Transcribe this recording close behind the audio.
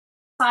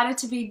excited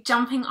to be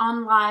jumping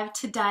on live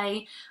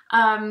today.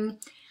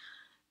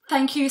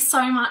 Thank you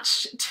so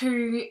much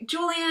to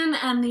Julian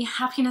and the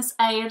Happiness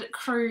Aid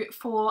crew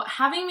for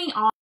having me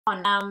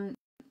on.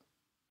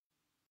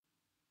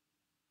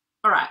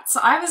 Alright, so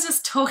I was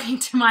just talking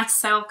to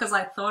myself because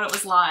I thought it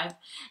was live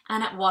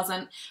and it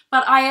wasn't.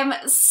 But I am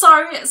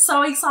so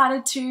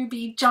excited to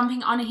be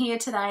jumping on here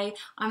today.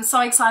 I'm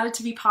so excited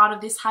to be part of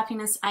this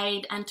Happiness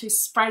Aid and to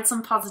spread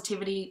some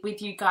positivity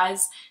with you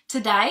guys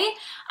today.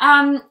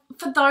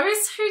 For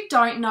those who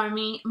don't know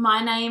me,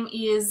 my name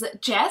is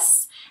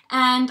Jess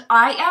and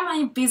I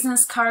am a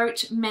business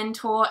coach,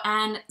 mentor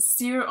and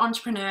serial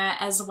entrepreneur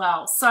as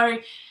well. So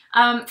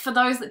for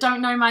those that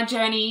don't know my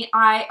journey,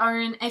 I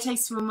own Ete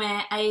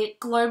Swimwear, a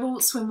global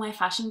swimwear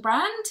fashion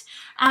brand,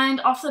 and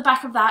off the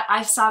back of that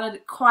I've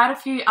started quite a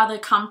few other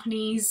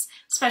companies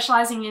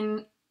specialising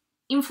in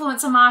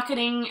influencer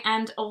marketing,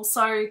 and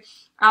also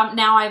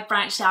now I've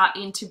branched out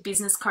into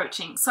business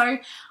coaching. So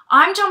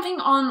I'm jumping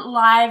on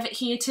live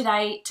here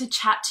today to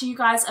chat to you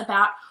guys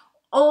about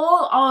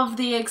all of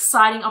the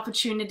exciting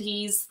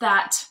opportunities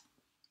that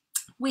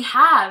we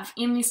have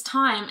in this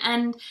time,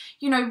 and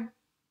you know,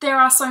 there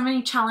are so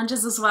many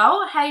challenges as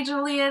well. Hey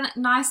Julian,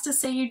 nice to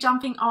see you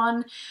jumping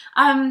on.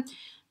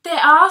 There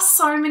are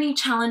so many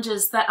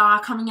challenges that are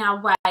coming our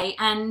way,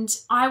 and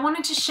I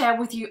wanted to share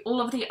with you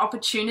all of the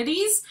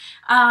opportunities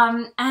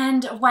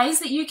and ways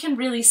that you can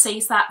really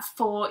seize that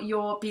for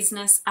your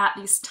business at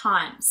this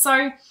time.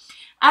 So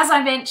as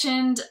I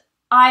mentioned,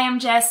 I am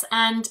Jess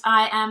and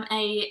I am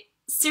a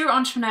serial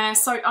entrepreneur,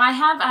 so I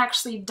have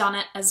actually done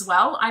it as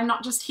well. I'm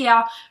not just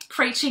here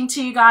preaching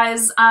to you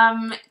guys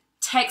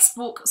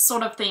textbook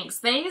sort of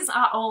things. These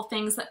are all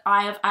things that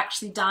I have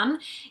actually done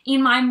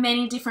in my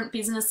many different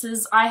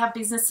businesses. I have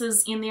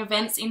businesses in the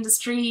events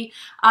industry.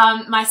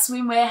 My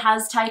swimwear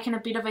has taken a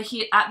bit of a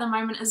hit at the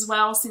moment as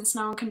well, since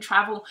no one can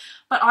travel,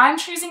 but I'm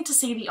choosing to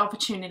see the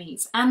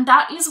opportunities, and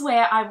that is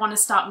where I want to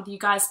start with you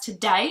guys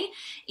today,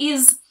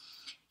 is,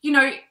 you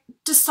know,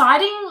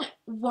 deciding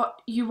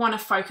what you want to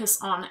focus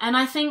on. And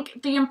I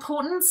think the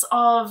importance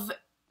of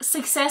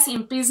success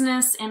in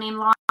business and in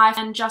life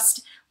and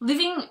just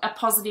living a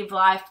positive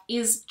life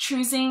is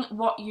choosing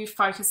what you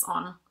focus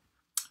on.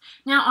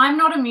 Now, I'm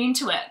not immune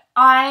to it.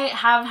 I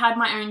have had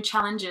my own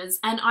challenges,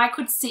 and I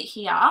could sit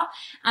here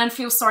and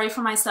feel sorry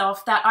for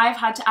myself that I've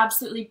had to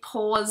absolutely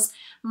pause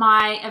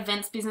my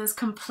events business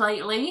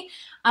completely.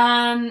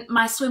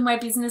 My swimwear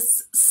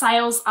business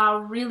sales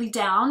are really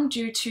down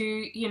due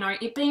to, you know,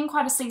 it being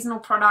quite a seasonal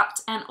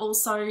product, and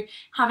also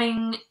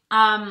having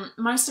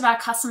most of our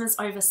customers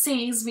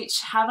overseas,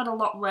 which have it a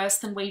lot worse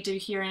than we do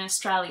here in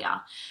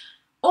Australia.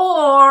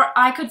 Or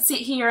I could sit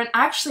here and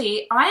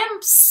actually, I am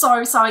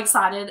so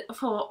excited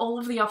for all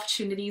of the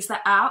opportunities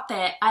that are out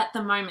there at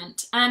the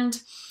moment. And,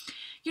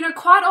 you know,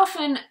 quite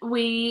often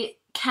we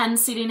can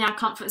sit in our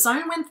comfort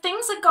zone when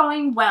things are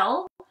going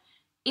well.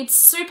 It's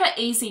super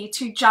easy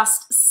to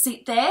just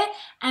sit there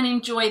and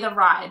enjoy the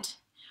ride.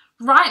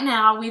 Right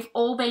now, we've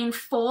all been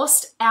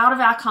forced out of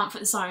our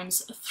comfort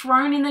zones,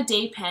 thrown in the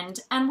deep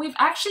end, and we've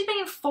actually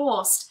been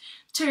forced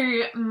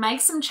to make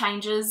some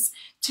changes,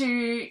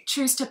 to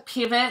choose to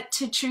pivot,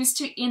 to choose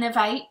to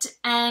innovate,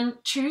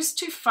 and choose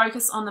to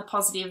focus on the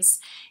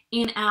positives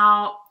in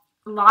our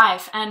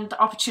life and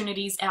the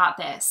opportunities out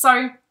there.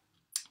 So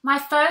my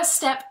first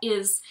step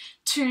is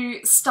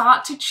to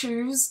start to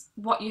choose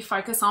what you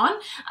focus on.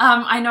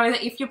 I know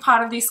that if you're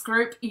part of this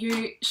group,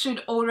 you should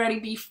already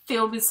be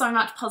filled with so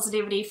much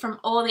positivity from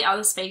all the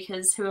other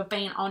speakers who have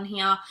been on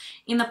here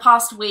in the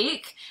past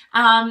week,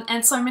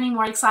 and so many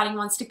more exciting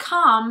ones to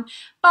come.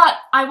 But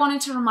I wanted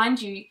to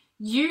remind you,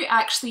 you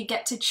actually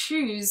get to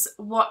choose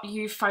what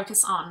you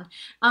focus on.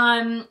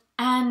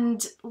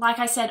 And like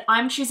I said,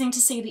 I'm choosing to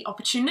see the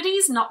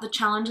opportunities, not the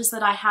challenges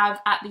that I have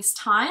at this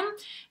time,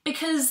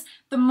 because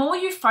the more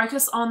you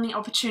focus on the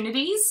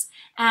opportunities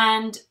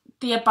and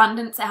the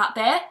abundance out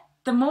there,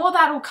 the more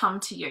that will come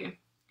to you.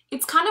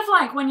 It's kind of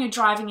like when you're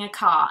driving a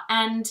car,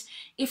 and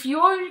if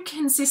you're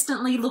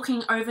consistently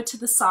looking over to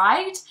the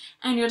side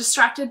and you're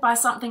distracted by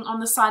something on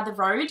the side of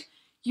the road,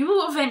 you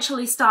will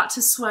eventually start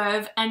to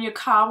swerve and your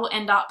car will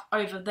end up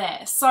over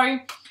there. So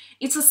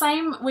it's the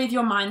same with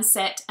your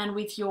mindset and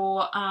with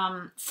your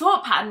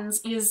thought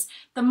patterns, is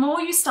the more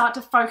you start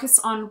to focus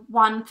on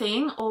one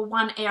thing or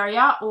one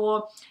area,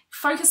 or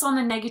focus on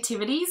the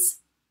negativities,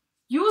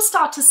 you will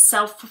start to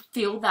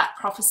self-fulfill that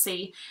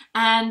prophecy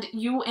and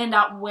you will end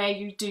up where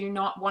you do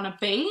not want to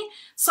be.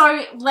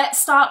 So let's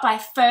start by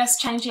first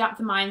changing up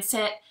the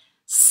mindset,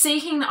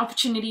 seeking the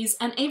opportunities,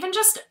 and even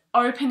just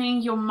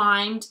opening your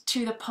mind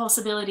to the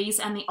possibilities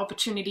and the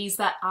opportunities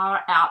that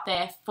are out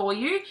there for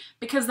you,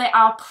 because there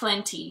are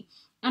plenty.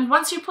 And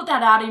once you put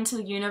that out into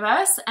the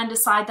universe and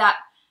decide that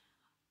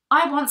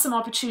I want some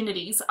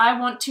opportunities, I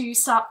want to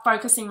start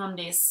focusing on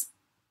this,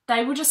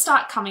 they will just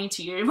start coming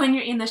to you. When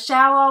you're in the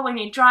shower, when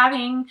you're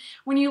driving,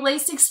 when you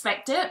least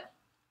expect it,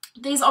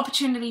 these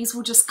opportunities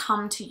will just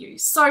come to you.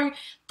 So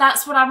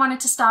that's what I wanted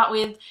to start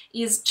with,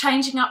 is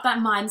changing up that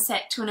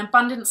mindset to an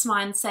abundance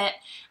mindset,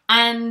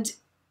 and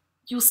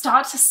you'll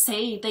start to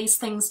see these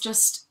things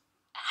just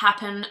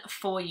happen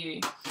for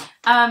you.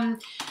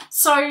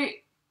 So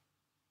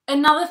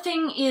another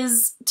thing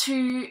is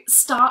to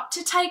start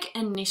to take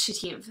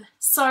initiative.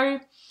 So,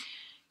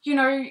 you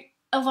know,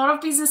 a lot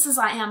of businesses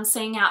I am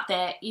seeing out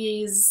there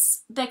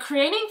is they're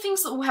creating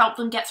things that will help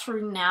them get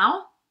through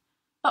now,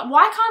 but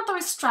why can't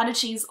those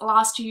strategies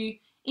last you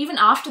even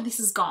after this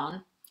is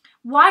gone?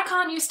 Why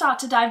can't you start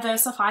to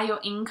diversify your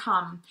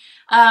income,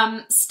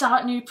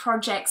 start new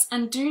projects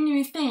and do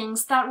new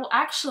things that will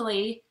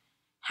actually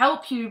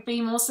help you be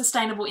more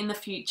sustainable in the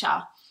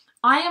future?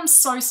 I am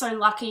so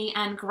lucky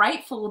and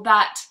grateful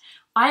that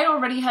I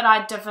already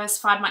had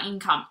diversified my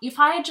income. If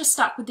I had just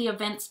stuck with the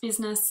events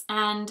business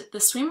and the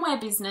swimwear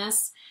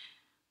business,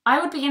 I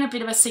would be in a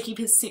bit of a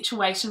sticky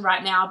situation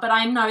right now, but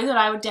I know that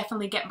I would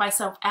definitely get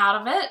myself out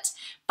of it.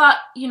 But,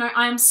 you know,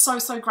 I am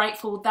so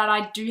grateful that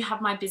I do have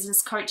my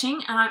business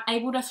coaching and I'm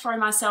able to throw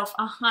myself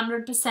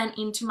 100%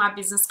 into my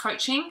business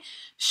coaching,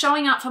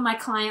 showing up for my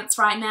clients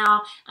right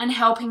now and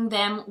helping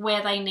them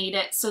where they need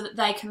it so that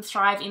they can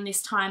thrive in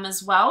this time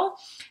as well.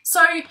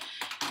 So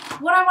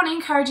what I want to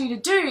encourage you to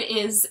do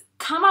is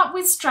come up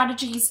with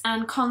strategies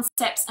and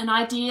concepts and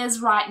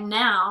ideas right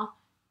now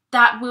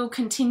that will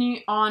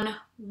continue on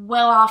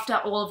well after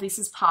all of this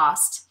is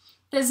past.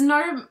 There's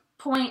no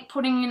point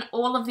putting in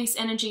all of this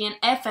energy and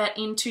effort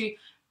into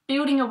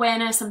building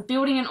awareness and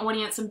building an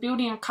audience and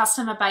building a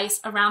customer base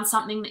around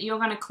something that you're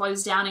going to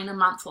close down in a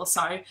month or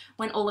so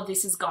when all of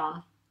this is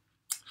gone.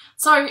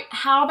 So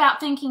how about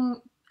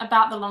thinking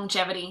about the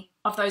longevity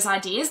of those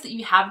ideas that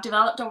you have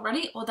developed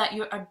already or that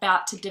you're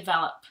about to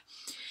develop?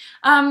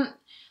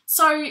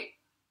 So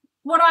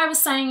what I was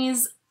saying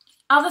is,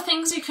 other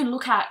things you can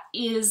look at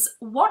is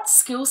what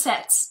skill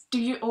sets do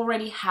you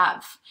already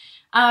have?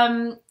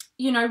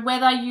 You know,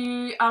 whether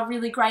you are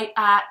really great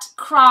at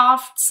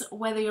crafts,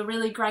 whether you're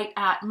really great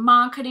at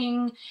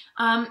marketing,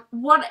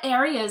 what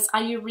areas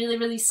are you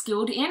really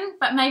skilled in,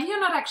 but maybe you're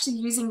not actually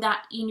using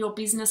that in your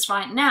business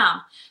right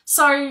now.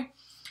 So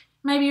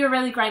maybe you're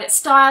really great at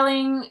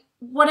styling,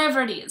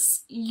 whatever it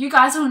is. You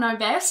guys will know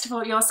best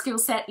what your skill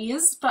set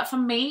is, but for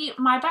me,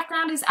 my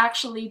background is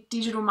actually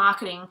digital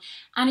marketing.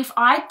 And if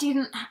I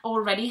didn't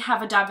already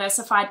have a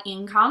diversified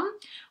income,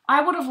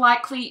 I would have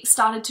likely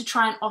started to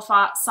try and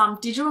offer some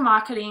digital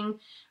marketing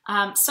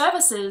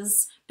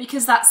services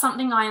because that's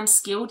something I am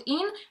skilled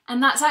in,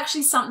 and that's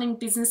actually something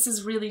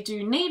businesses really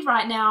do need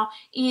right now,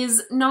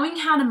 is knowing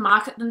how to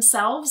market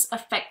themselves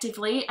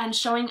effectively and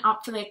showing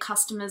up for their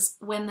customers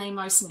when they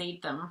most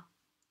need them.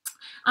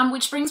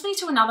 Which brings me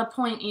to another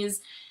point is,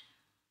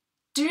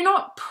 do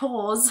not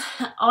pause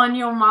on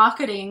your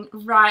marketing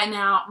right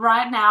now.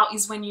 Right now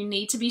is when you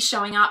need to be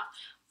showing up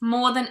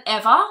more than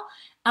ever.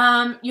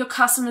 Your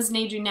customers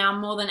need you now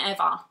more than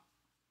ever.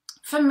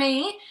 For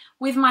me,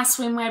 with my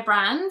swimwear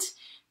brand,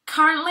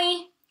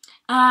 currently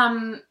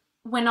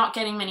we're not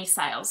getting many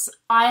sales.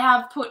 I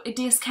have put a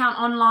discount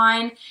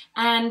online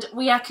and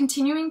we are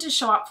continuing to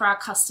show up for our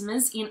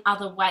customers in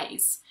other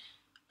ways.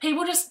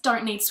 People just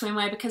don't need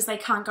swimwear because they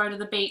can't go to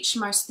the beach.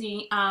 Most of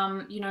the,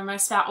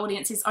 most of our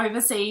audience is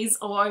overseas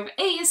or over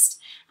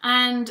east,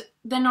 and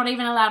they're not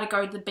even allowed to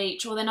go to the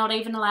beach, or they're not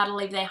even allowed to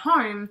leave their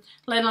home,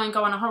 let alone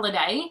go on a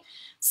holiday.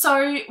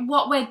 So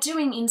what we're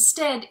doing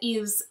instead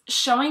is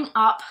showing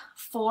up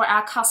for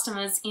our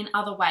customers in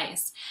other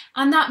ways.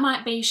 And that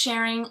might be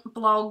sharing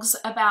blogs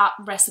about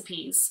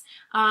recipes.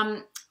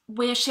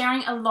 We're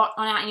sharing a lot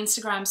on our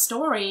Instagram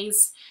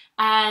stories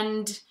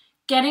and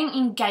getting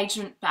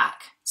engagement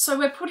back. So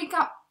we're putting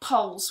up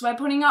polls, we're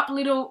putting up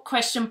little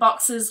question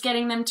boxes,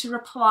 getting them to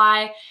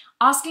reply,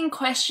 asking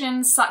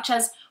questions such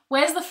as,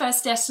 where's the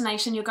first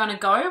destination you're going to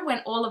go when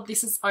all of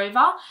this is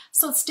over?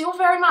 So it's still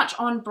very much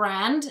on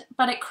brand,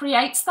 but it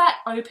creates that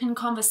open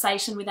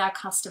conversation with our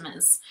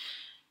customers.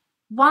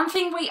 One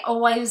thing we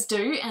always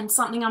do, and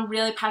something I'm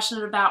really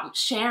passionate about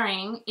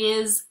sharing,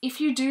 is if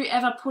you do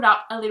ever put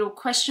up a little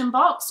question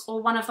box or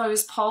one of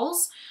those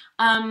polls,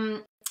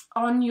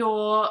 on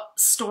your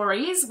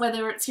stories,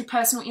 whether it's your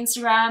personal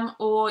Instagram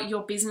or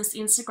your business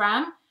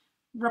Instagram,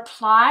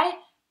 reply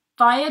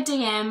via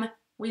DM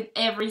with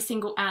every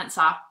single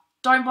answer.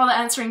 Don't bother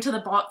answering to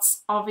the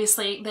bots.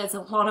 Obviously, there's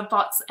a lot of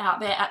bots out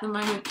there at the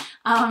moment,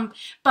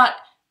 but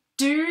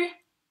do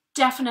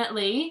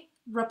definitely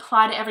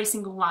reply to every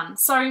single one.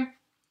 So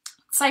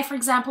say, for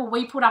example,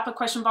 we put up a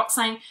question box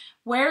saying,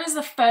 where is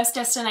the first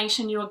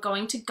destination you are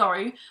going to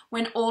go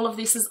when all of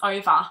this is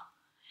over?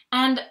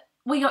 And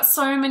we got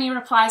so many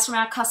replies from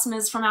our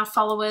customers, from our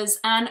followers,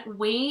 and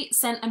we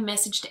sent a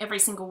message to every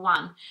single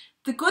one.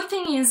 The good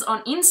thing is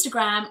on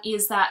Instagram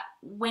is that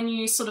when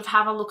you sort of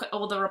have a look at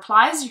all the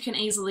replies, you can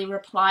easily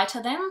reply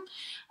to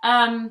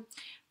them.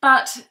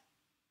 But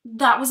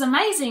that was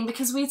amazing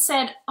because we'd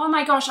said, oh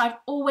my gosh, I've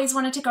always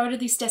wanted to go to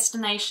this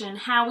destination.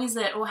 How is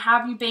it? Or how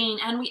have you been?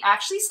 And we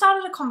actually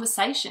started a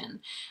conversation.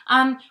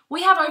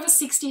 We have over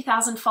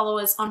 60,000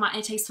 followers on my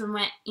AT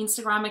Swimwear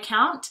Instagram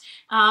account.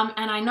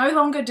 And I no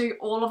longer do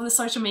all of the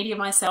social media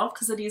myself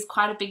because it is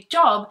quite a big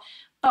job.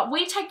 But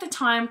we take the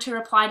time to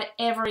reply to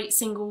every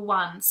single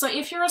one. So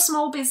if you're a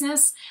small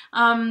business,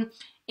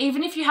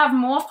 even if you have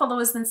more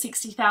followers than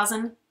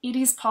 60,000, it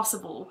is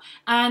possible.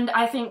 And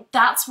I think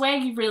that's where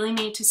you really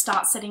need to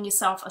start setting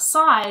yourself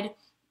aside.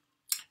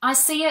 I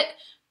see it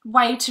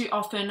way too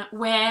often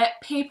where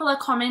people are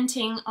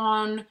commenting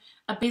on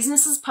a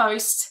business's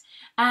post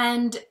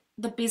and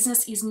the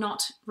business is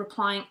not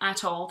replying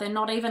at all. They're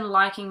not even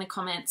liking the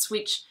comments,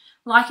 which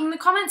liking the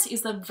comments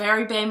is the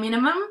very bare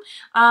minimum,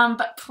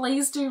 but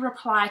please do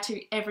reply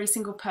to every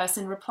single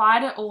person. Reply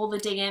to all the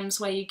DMs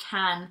where you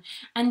can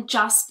and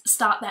just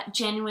start that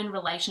genuine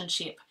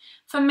relationship.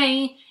 For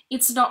me,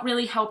 it's not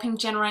really helping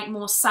generate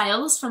more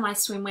sales for my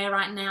swimwear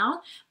right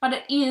now, but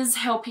it is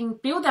helping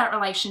build that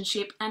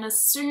relationship. And as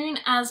soon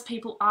as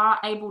people are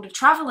able to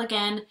travel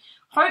again,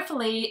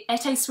 hopefully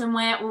Ete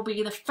Swimwear will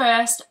be the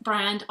first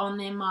brand on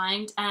their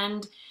mind,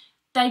 and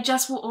they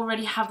just will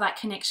already have that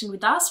connection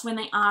with us when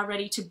they are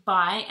ready to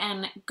buy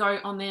and go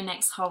on their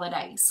next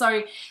holiday.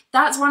 So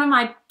that's one of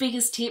my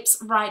biggest tips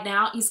right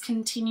now, is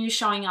continue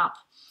showing up.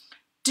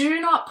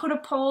 Do not put a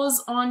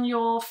pause on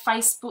your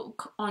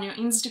Facebook, on your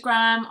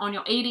Instagram, on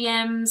your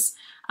EDMs,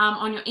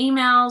 on your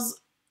emails,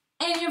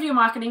 any of your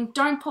marketing.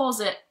 Don't pause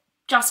it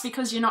just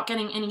because you're not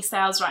getting any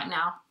sales right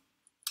now,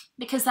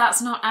 because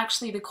that's not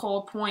actually the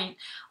core point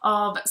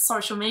of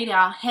social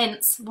media,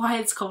 hence why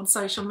it's called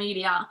social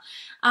media.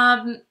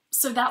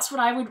 So that's what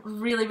I would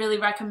really, really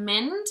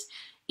recommend,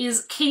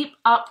 is keep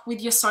up with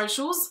your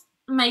socials.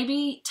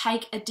 Maybe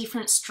take a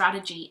different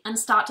strategy and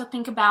start to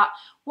think about,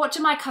 what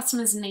do my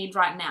customers need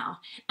right now?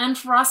 And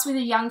for us, with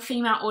a young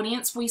female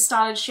audience, we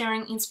started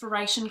sharing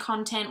inspiration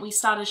content. We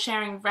started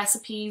sharing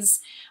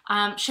recipes,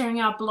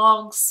 sharing our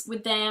blogs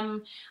with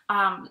them,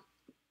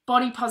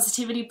 body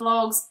positivity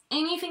blogs.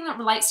 Anything that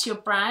relates to your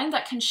brand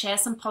that can share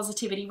some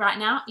positivity right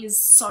now is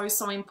so,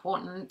 so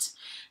important.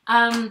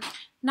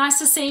 Nice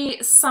to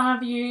see some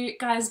of you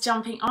guys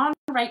jumping on.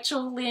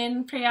 Rachel,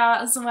 Lynn, Priya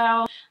as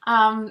well.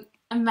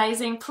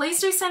 Amazing. Please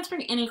do send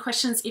through any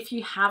questions if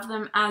you have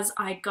them as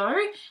I go,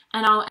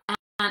 and I'll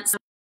answer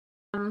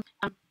them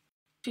if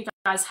you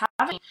guys have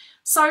any.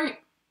 So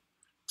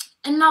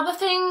another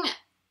thing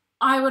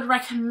I would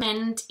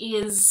recommend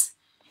is,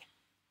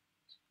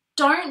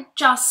 don't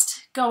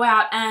just go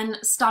out and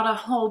start a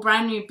whole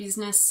brand new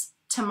business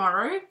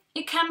tomorrow.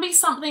 It can be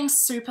something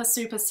super,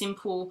 super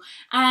simple.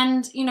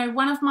 And, you know,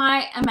 one of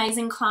my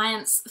amazing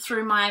clients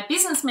through my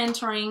business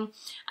mentoring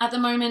at the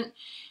moment,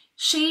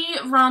 she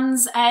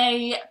runs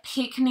a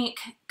picnic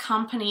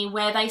company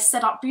where they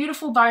set up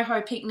beautiful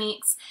boho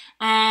picnics,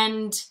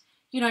 and,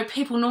 you know,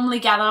 people normally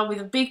gather with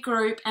a big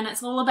group, and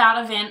it's all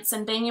about events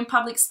and being in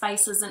public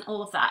spaces and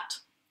all of that.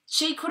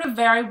 She could have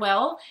very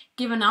well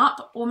given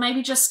up, or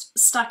maybe just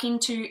stuck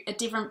into a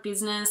different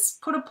business,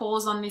 put a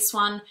pause on this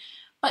one,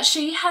 but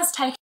she has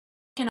taken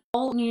a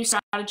whole new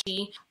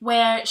strategy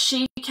where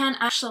she can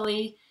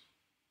actually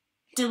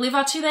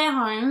deliver to their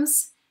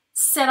homes,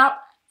 set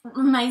up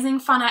amazing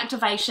fun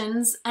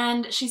activations,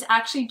 and she's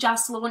actually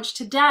just launched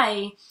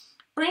today,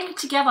 bringing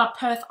together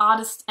Perth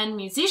artists and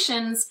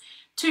musicians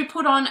to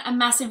put on a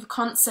massive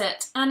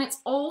concert, and it's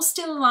all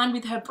still aligned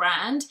with her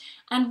brand.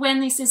 And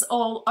when this is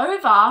all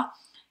over,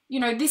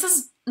 you know, this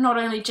is not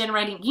only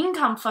generating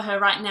income for her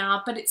right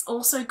now, but it's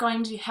also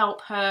going to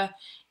help her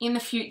in the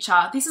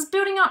future. This is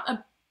building up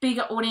a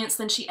bigger audience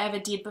than she ever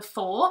did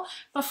before.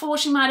 Before,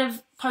 she might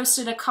have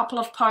posted a couple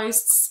of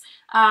posts,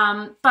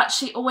 but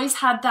she always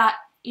had that,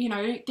 you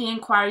know, the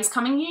inquiries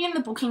coming in, the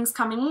bookings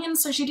coming in,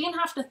 so she didn't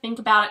have to think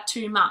about it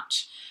too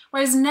much.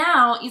 Whereas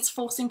now it's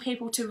forcing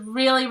people to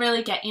really,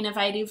 really get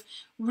innovative,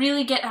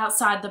 really get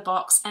outside the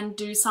box and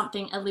do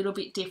something a little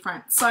bit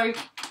different. So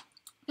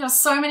there's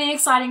so many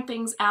exciting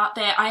things out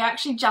there. I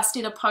actually just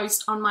did a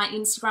post on my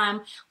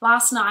Instagram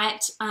last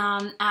night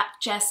at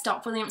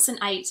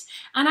jess.williamson8,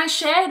 and I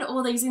shared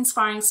all these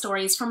inspiring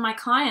stories from my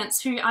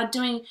clients who are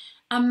doing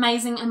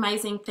amazing,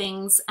 amazing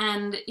things.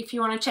 And if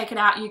you want to check it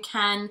out, you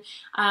can.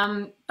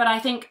 But I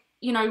think,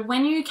 you know,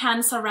 when you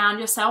can surround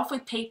yourself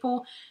with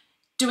people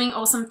doing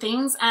awesome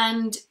things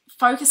and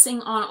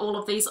focusing on all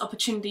of these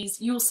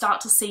opportunities, you'll start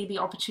to see the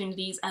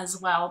opportunities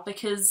as well.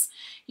 Because,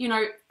 you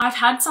know, I've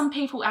had some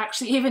people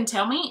actually even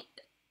tell me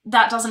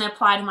that doesn't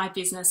apply to my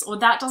business, or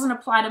that doesn't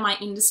apply to my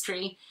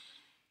industry.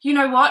 You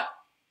know what?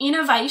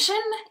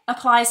 Innovation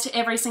applies to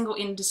every single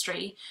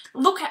industry.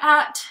 Look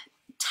at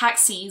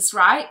taxis,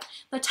 right?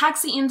 The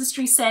taxi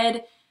industry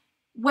said,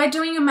 we're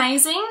doing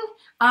amazing,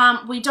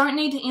 we don't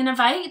need to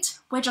innovate,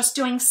 we're just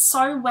doing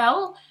so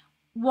well,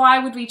 why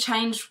would we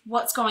change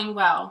what's going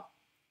well?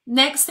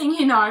 Next thing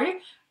you know,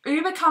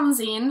 Uber comes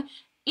in,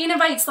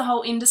 innovates the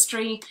whole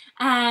industry,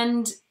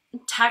 and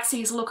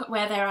taxis look at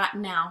where they're at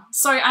now.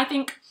 So I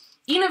think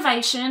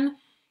innovation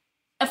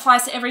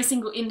applies to every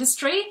single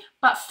industry,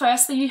 but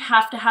firstly you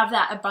have to have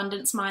that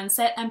abundance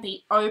mindset and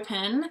be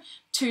open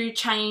to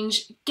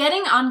change,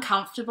 getting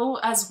uncomfortable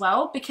as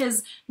well,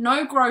 because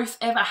no growth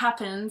ever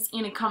happens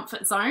in a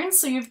comfort zone.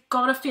 So you've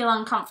got to feel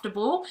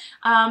uncomfortable.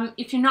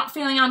 If you're not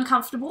feeling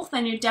uncomfortable,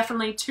 then you're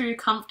definitely too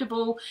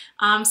comfortable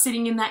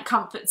sitting in that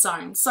comfort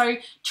zone. So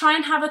try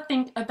and have a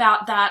think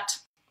about that.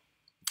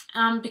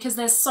 because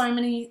there's so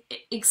many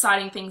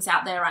exciting things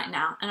out there right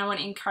now, and I want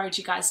to encourage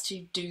you guys to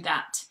do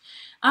that.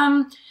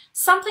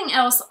 Something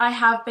else I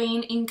have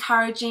been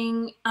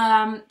encouraging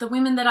the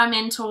women that I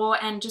mentor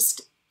and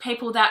just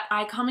people that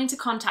I come into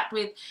contact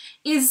with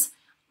is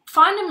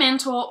find a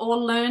mentor or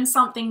learn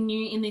something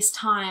new in this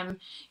time.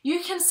 You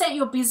can set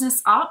your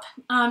business up.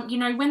 You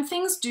know, when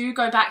things do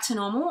go back to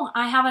normal,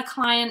 I have a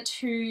client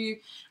who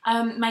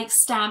makes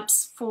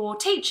stamps for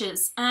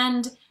teachers,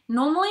 and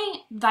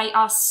normally they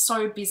are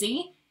so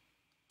busy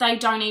they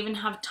don't even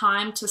have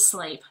time to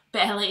sleep,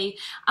 barely.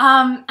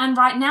 And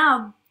right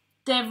now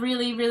they're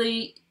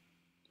really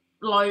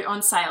low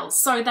on sales,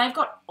 so they've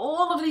got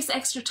all of this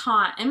extra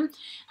time.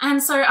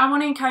 And so I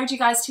want to encourage you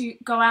guys to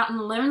go out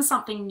and learn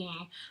something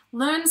new,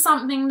 learn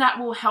something that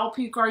will help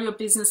you grow your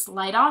business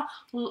later,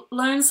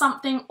 learn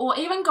something, or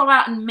even go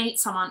out and meet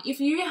someone.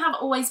 If you have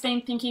always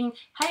been thinking,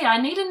 hey, I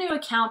need a new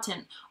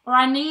accountant, or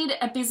I need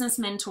a business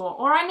mentor,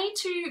 or I need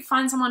to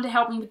find someone to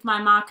help me with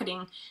my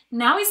marketing,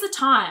 now is the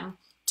time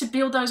to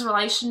build those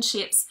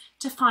relationships,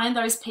 to find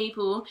those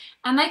people,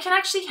 and they can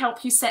actually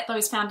help you set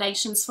those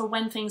foundations for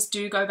when things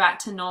do go back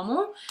to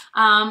normal,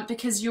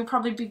 because you'll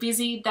probably be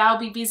busy, they'll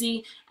be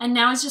busy, and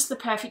now is just the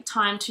perfect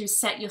time to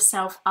set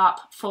yourself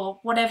up for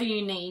whatever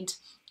you need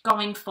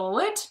going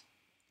forward.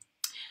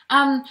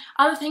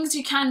 Other things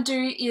you can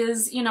do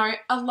is, you know,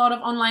 a lot of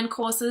online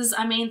courses.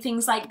 I mean,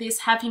 things like this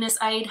Happiness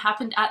Aid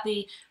happened at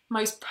the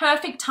most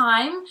perfect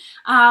time.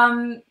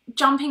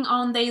 Jumping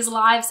on these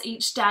lives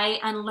each day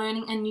and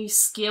learning a new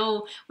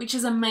skill, which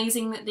is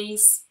amazing that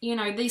these, you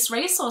know, this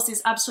resource is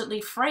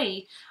absolutely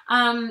free.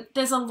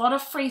 There's a lot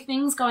of free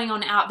things going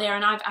on out there,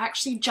 and I've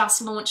actually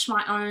just launched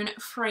my own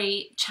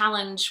free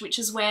challenge, which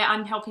is where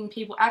I'm helping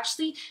people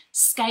actually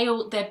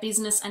scale their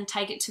business and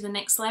take it to the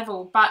next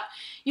level. But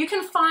you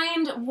can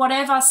find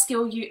whatever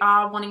skill you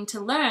are wanting to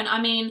learn. I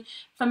mean,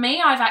 for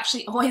me, I've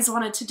actually always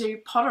wanted to do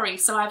pottery,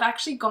 so I've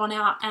actually gone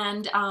out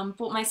and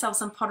bought myself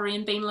some pottery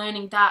and been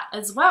learning that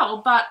as well.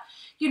 But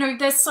you know,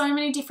 there's so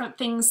many different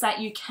things that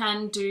you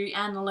can do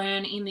and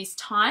learn in this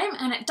time,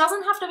 and it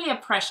doesn't have to be a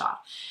pressure.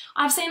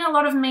 I've seen a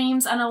lot of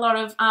memes and a lot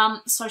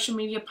of social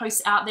media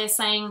posts out there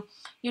saying,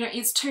 you know,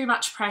 it's too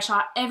much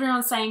pressure.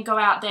 Everyone's saying go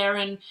out there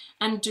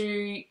and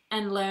do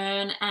and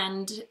learn,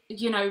 and,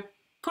 you know,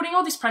 putting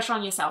all this pressure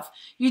on yourself.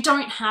 You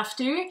don't have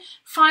to.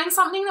 Find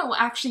something that will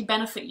actually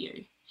benefit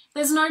you.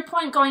 There's no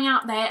point going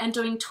out there and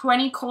doing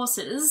 20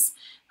 courses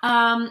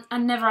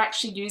and never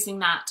actually using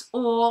that.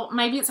 Or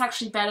maybe it's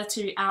actually better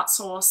to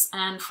outsource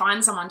and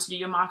find someone to do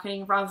your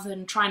marketing rather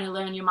than trying to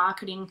learn your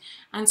marketing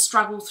and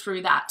struggle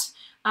through that.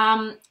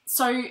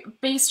 So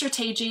be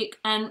strategic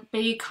and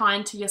be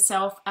kind to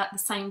yourself at the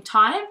same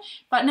time.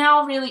 But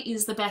now really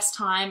is the best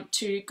time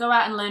to go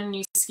out and learn a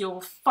new skill,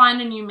 find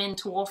a new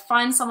mentor,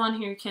 find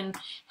someone who can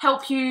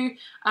help you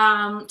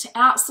to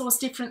outsource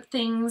different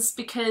things,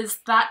 because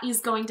that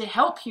is going to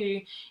help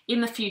you in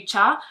the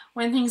future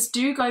when things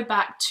do go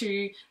back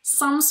to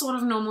some sort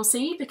of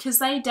normalcy, because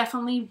they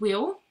definitely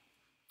will.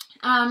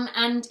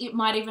 And it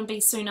might even be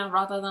sooner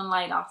rather than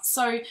later.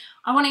 So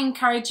I want to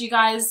encourage you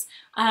guys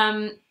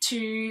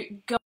to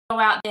go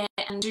out there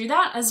and do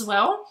that as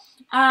well.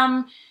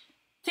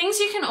 Things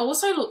you can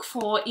also look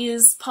for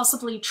is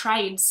possibly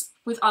trades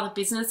with other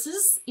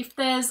businesses. If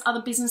there's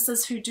other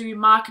businesses who do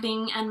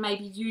marketing and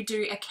maybe you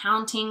do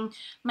accounting,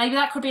 maybe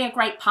that could be a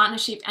great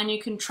partnership and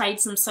you can trade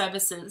some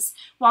services.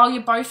 While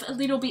you're both a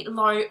little bit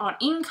low on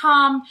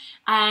income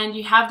and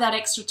you have that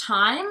extra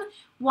time,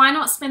 why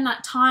not spend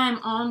that time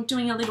on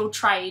doing a little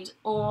trade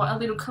or a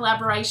little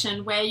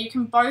collaboration where you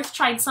can both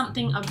trade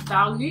something of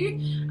value?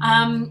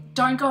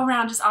 Don't go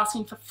around just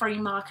asking for free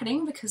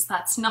marketing, because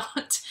that's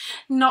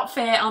not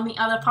fair on the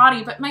other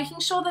party, but making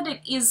sure that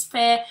it is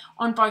fair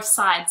on both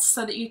sides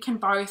so that you can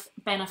both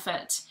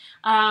benefit.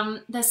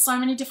 There's so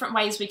many different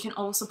ways we can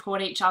all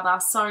support each other.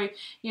 So,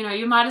 you know,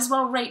 you might as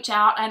well reach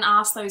out and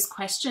ask those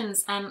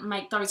questions and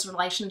make those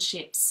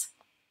relationships.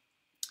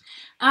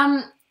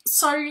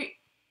 So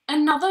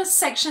another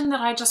section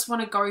that I just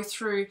want to go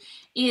through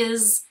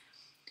is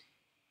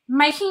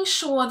making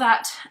sure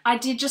that, I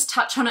did just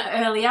touch on it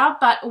earlier,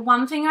 but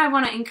one thing I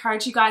want to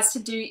encourage you guys to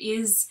do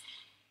is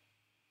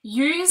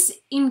use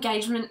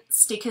engagement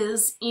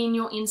stickers in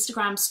your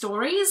Instagram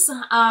stories.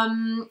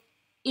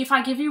 If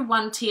I give you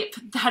one tip,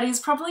 that is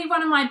probably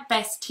one of my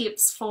best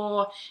tips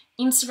for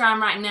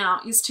Instagram right now,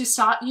 is to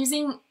start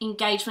using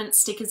engagement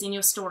stickers in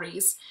your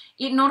stories.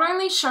 It not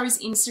only shows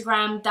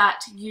Instagram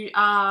that you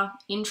are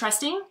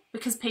interesting,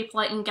 because people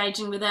are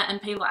engaging with it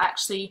and people are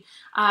actually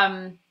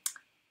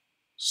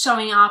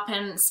showing up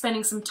and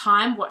spending some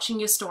time watching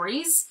your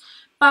stories,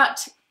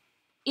 but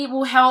it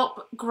will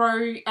help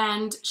grow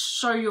and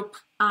show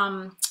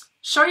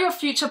your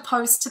future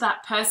posts to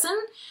that person.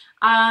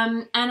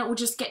 And it will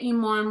just get you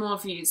more and more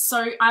views.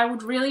 So I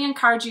would really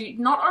encourage you,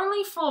 not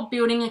only for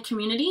building a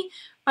community,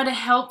 but it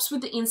helps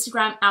with the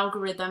Instagram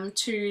algorithm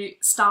to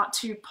start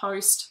to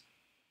post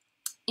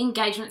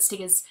engagement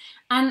stickers.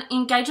 And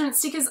engagement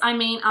stickers, I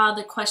mean, are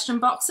the question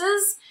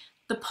boxes,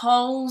 the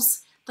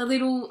polls, the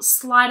little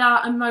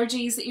slider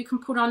emojis that you can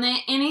put on there,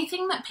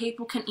 anything that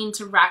people can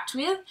interact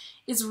with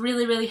is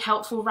really, really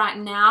helpful right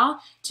now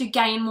to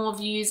gain more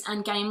views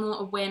and gain more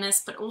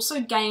awareness, but also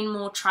gain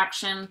more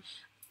traction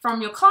from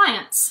your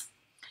clients.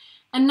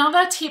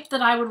 Another tip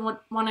that I would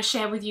want to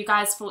share with you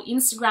guys for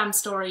Instagram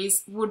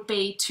stories would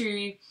be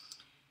to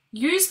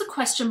use the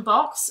question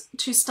box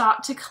to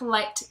start to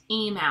collect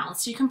emails.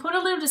 So you can put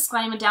a little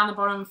disclaimer down the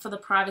bottom for the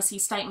privacy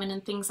statement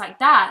and things like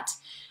that.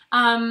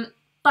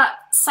 But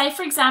say,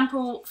 for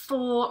example,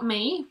 for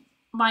me,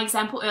 my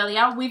example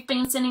earlier, we've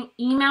been sending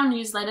email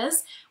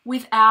newsletters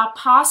with our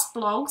past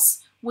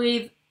blogs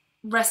with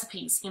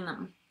recipes in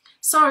them.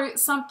 So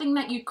something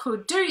that you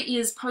could do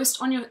is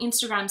post on your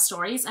Instagram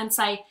stories and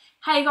say,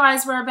 hey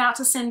guys, we're about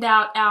to send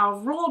out our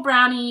raw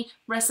brownie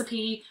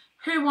recipe.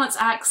 Who wants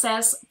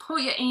access?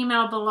 Put your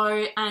email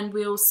below and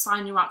we'll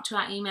sign you up to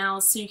our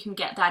emails so you can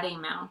get that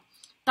email.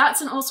 That's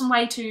an awesome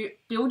way to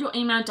build your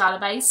email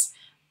database,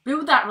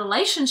 build that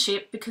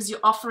relationship because you're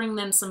offering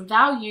them some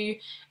value,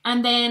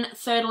 and then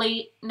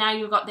thirdly, now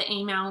you've got the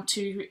email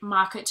to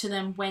market to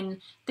them when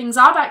things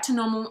are back to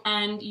normal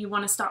and you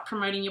want to start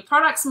promoting your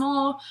products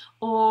more,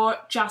 or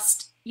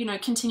just, you know,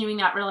 continuing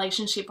that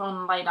relationship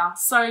on later.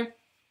 So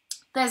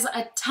there's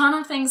a ton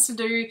of things to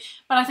do,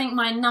 but I think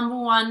my number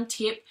one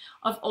tip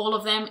of all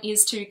of them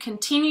is to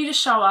continue to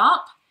show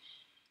up,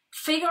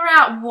 figure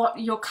out what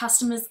your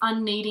customers are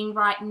needing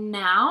right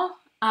now,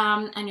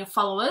 and your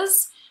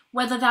followers,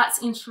 whether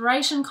that's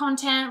inspiration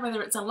content,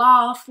 whether it's a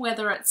laugh,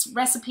 whether it's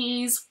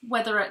recipes,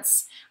 whether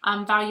it's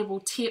valuable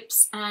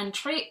tips and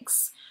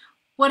tricks,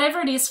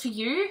 whatever it is for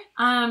you.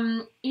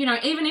 You know,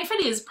 even if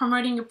it is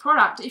promoting your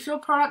product, if your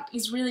product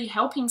is really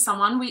helping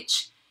someone,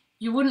 which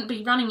you wouldn't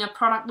be running a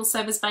product or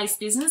service-based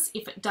business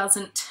if it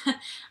doesn't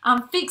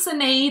fix a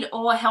need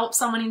or help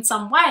someone in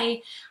some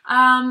way,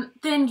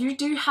 then you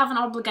do have an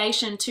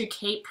obligation to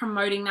keep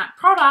promoting that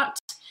product.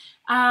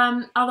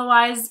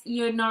 Otherwise,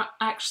 you're not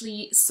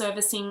actually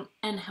servicing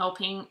and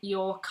helping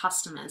your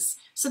customers.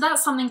 So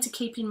that's something to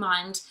keep in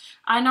mind.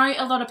 I know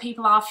a lot of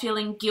people are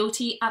feeling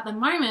guilty at the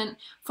moment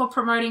for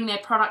promoting their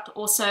product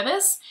or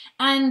service,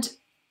 and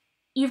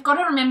you've got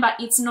to remember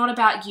it's not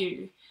about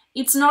you.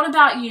 It's not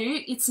about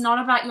you, it's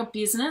not about your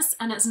business,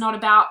 and it's not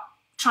about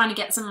trying to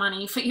get some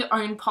money for your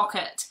own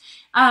pocket.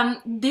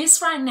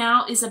 This right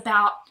now is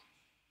about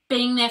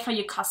being there for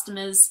your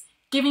customers,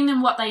 giving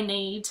them what they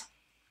need.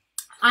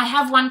 I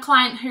have one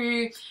client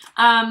who,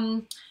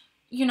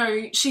 you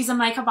know, she's a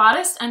makeup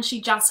artist and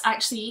she just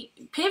actually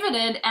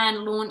pivoted and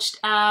launched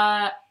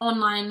an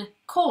online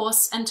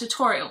course and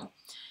tutorial.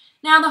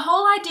 Now, the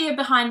whole idea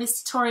behind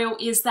this tutorial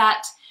is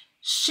that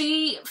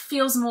she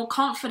feels more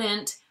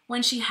confident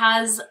when she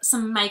has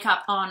some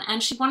makeup on,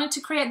 and she wanted to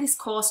create this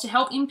course to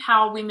help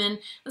empower women,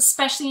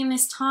 especially in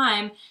this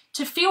time,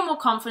 to feel more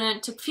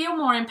confident, to feel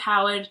more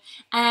empowered,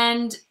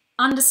 and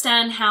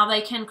understand how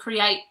they can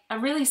create a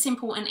really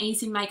simple and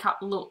easy makeup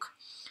look.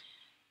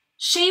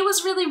 She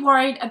was really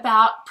worried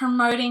about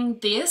promoting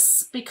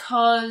this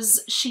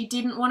because she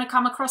didn't want to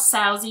come across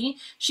salesy,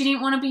 she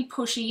didn't want to be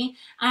pushy,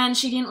 and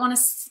she didn't want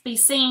to be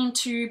seen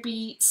to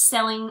be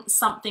selling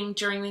something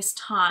during this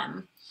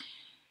time.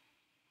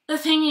 The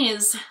thing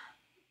is,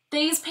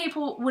 these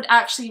people would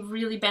actually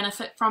really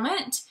benefit from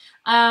it.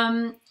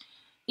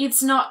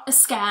 It's not a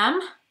scam,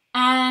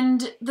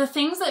 and the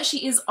things that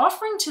she is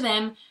offering to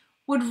them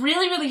would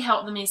really, really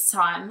help them this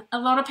time. A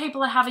lot of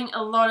people are having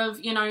a lot of,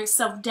 you know,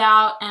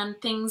 self-doubt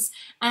and things,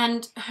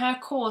 and her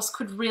course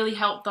could really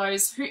help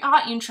those who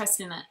are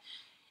interested in it.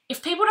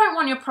 If people don't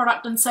want your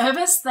product and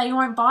service, they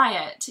won't buy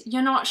it.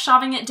 You're not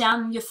shoving it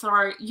down your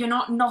throat. You're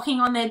not knocking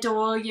on their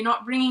door. You're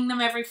not ringing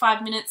them every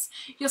 5 minutes.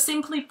 You're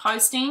simply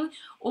posting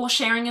or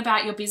sharing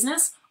about your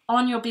business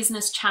on your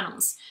business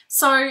channels.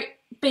 So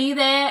be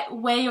there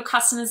where your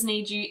customers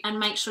need you and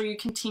make sure you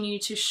continue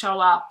to show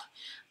up.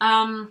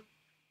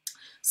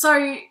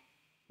 So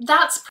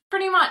that's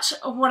pretty much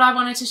what I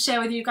wanted to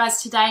share with you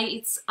guys today.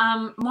 It's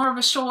more of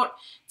a short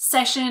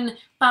session,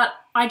 but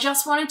I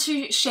just wanted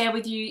to share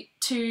with you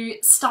to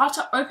start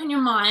to open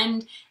your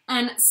mind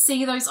and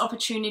see those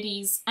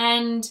opportunities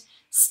and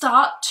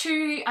start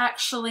to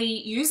actually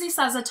use this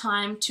as a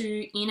time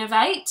to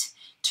innovate,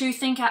 to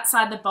think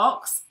outside the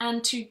box,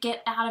 and to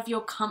get out of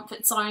your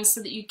comfort zone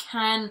so that you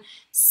can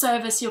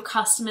service your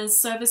customers,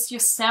 service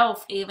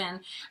yourself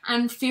even,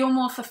 and feel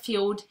more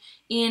fulfilled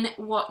in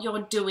what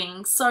you're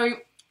doing. So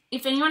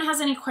if anyone has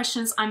any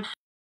questions, I'm happy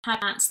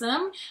to answer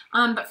them,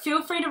 but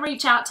feel free to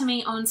reach out to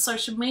me on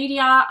social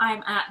media.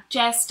 I'm at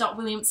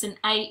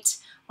jess.williamson8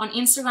 on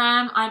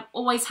Instagram. I'm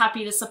always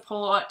happy to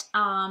support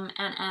and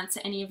answer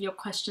any of your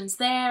questions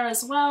there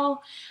as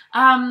well,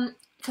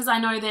 because I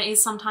know there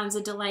is sometimes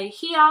a delay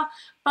here,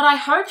 but I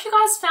hope you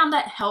guys found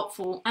that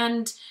helpful.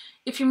 And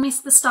if you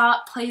missed the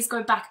start, please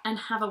go back and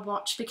have a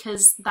watch,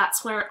 because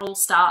that's where it all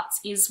starts,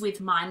 is with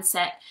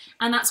mindset.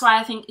 And that's why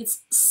I think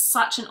it's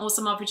such an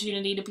awesome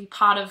opportunity to be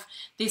part of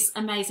this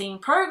amazing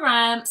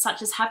program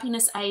such as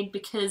Happiness Aid,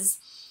 because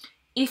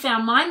if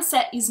our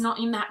mindset is not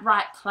in that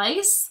right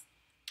place,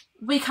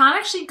 we can't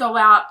actually go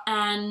out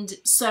and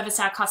service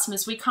our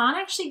customers. We can't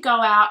actually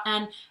go out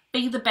and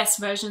be the best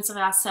versions of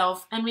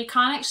ourselves, and we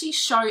can't actually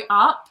show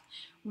up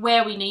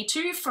where we need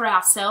to for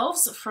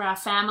ourselves, for our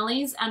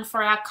families, and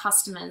for our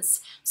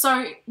customers.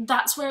 So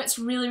that's where it's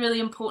really, really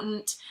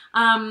important.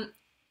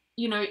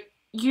 You know,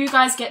 you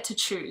guys get to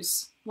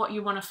choose what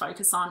you want to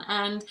focus on,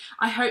 and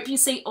I hope you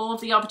see all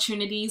of the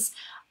opportunities.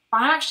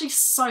 I'm actually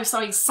so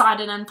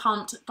excited and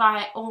pumped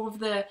by all of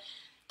the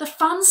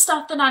fun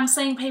stuff that I'm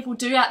seeing people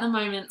do at the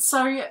moment.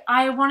 So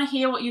I want to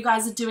hear what you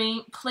guys are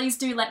doing. Please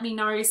do let me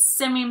know.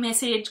 Send me a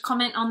message,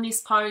 comment on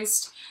this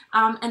post,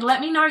 and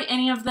let me know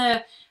any of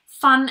the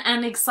fun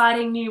and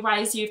exciting new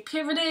ways you've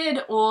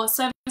pivoted or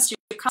serviced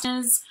your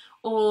customers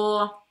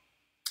or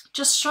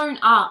just shown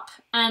up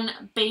and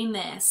been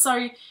there.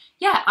 So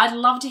yeah, I'd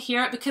love to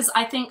hear it, because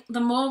I think the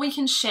more we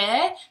can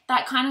share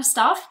that kind of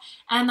stuff,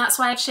 and that's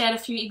why I've shared a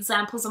few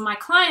examples of my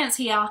clients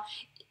here,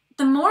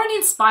 the more it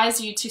inspires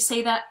you to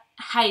see that,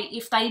 hey,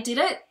 if they did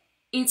it,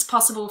 it's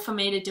possible for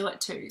me to do it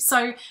too.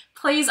 So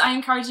please, I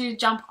encourage you to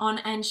jump on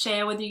and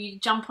share, whether you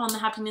jump on the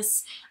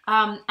Happiness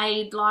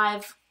Aid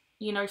Live,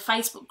 you know,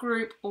 Facebook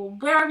group or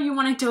wherever you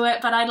want to do it,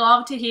 but I'd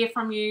love to hear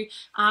from you.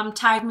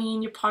 Tag me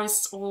in your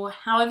posts or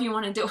however you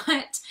want to do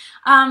it.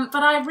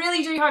 But I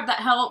really do hope that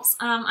helps.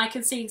 I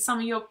can see some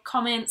of your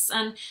comments,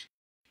 and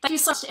thank you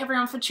so much to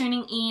everyone for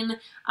tuning in.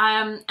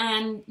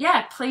 And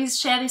yeah, please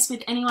share this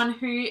with anyone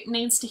who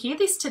needs to hear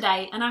this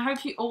today. And I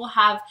hope you all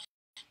have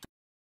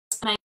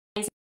an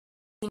amazing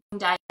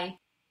day.